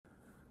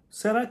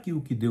Será que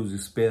o que Deus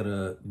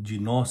espera de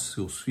nós,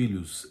 seus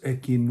filhos, é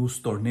que nos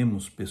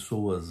tornemos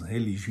pessoas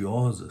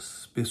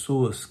religiosas,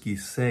 pessoas que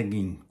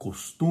seguem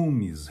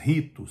costumes,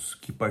 ritos,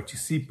 que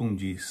participam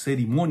de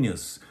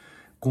cerimônias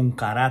com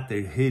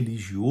caráter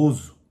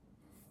religioso?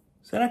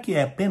 Será que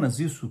é apenas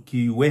isso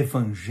que o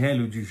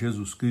Evangelho de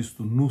Jesus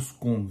Cristo nos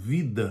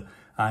convida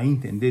a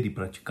entender e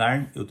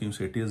praticar? Eu tenho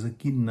certeza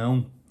que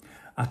não.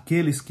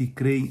 Aqueles que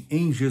creem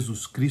em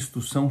Jesus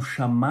Cristo são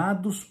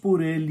chamados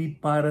por Ele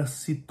para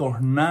se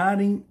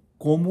tornarem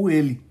como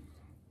Ele.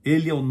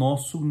 Ele é o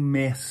nosso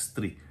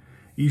mestre.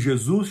 E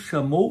Jesus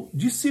chamou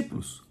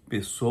discípulos,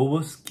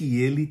 pessoas que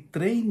Ele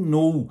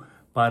treinou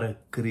para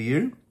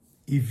crer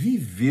e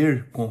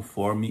viver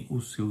conforme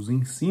os seus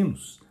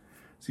ensinos.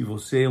 Se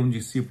você é um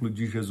discípulo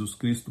de Jesus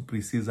Cristo,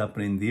 precisa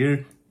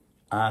aprender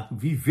a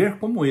viver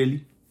como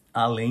Ele,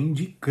 além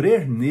de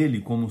crer nele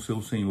como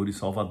seu Senhor e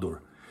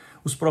Salvador.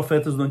 Os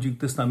profetas do Antigo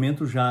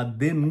Testamento já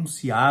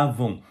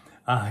denunciavam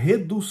a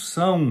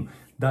redução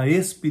da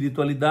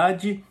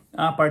espiritualidade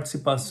à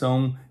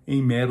participação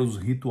em meros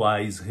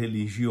rituais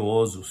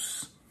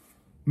religiosos.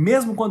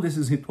 Mesmo quando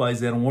esses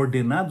rituais eram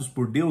ordenados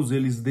por Deus,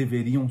 eles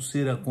deveriam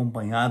ser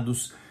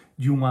acompanhados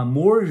de um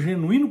amor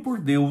genuíno por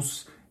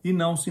Deus e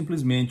não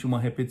simplesmente uma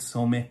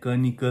repetição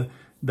mecânica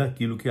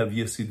daquilo que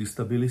havia sido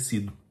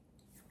estabelecido.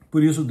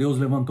 Por isso, Deus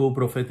levantou o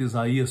profeta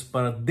Isaías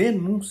para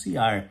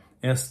denunciar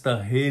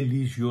esta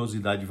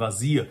religiosidade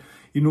vazia.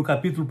 E no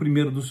capítulo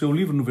 1 do seu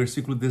livro, no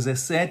versículo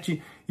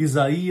 17,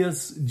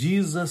 Isaías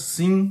diz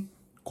assim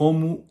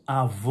como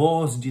a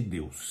voz de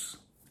Deus: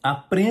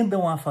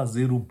 aprendam a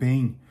fazer o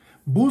bem,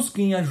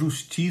 busquem a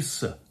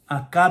justiça,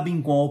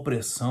 acabem com a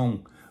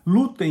opressão,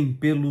 lutem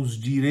pelos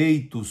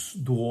direitos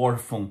do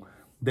órfão,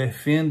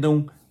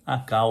 defendam a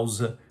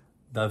causa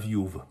da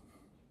viúva.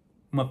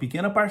 Uma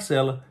pequena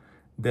parcela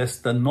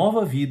desta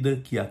nova vida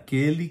que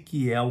aquele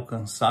que é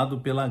alcançado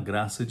pela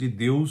graça de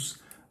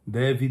Deus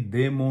deve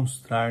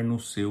demonstrar no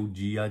seu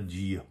dia a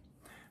dia.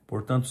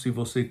 Portanto, se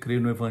você crê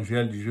no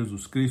Evangelho de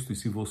Jesus Cristo e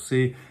se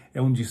você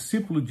é um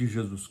discípulo de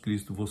Jesus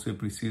Cristo, você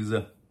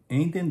precisa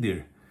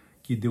entender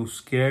que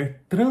Deus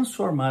quer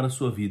transformar a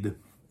sua vida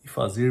e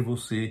fazer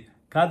você,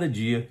 cada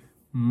dia,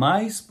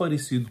 mais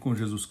parecido com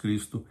Jesus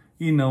Cristo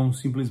e não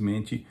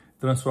simplesmente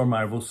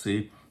transformar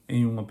você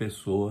em uma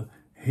pessoa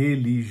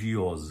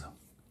religiosa.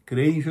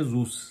 Creia em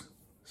Jesus,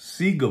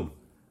 siga-o,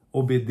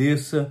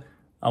 obedeça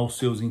aos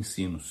seus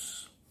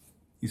ensinos.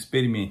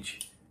 Experimente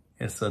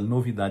essa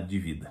novidade de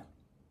vida.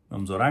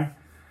 Vamos orar?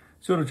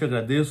 Senhor, eu te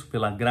agradeço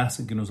pela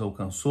graça que nos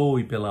alcançou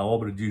e pela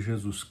obra de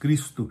Jesus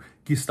Cristo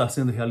que está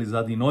sendo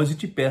realizada em nós e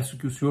te peço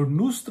que o Senhor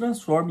nos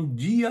transforme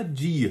dia a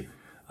dia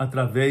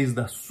através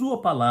da sua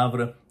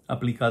palavra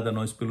aplicada a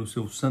nós pelo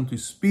seu Santo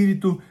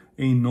Espírito.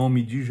 Em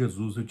nome de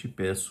Jesus eu te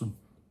peço.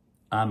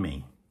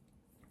 Amém.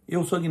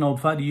 Eu sou Aguinaldo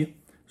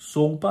Faria.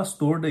 Sou o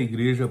pastor da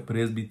Igreja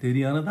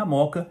Presbiteriana da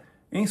Moca,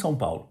 em São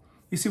Paulo.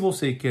 E se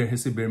você quer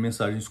receber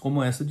mensagens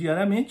como essa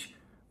diariamente,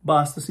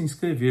 basta se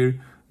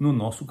inscrever no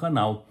nosso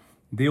canal.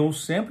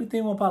 Deus sempre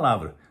tem uma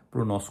palavra para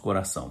o nosso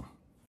coração.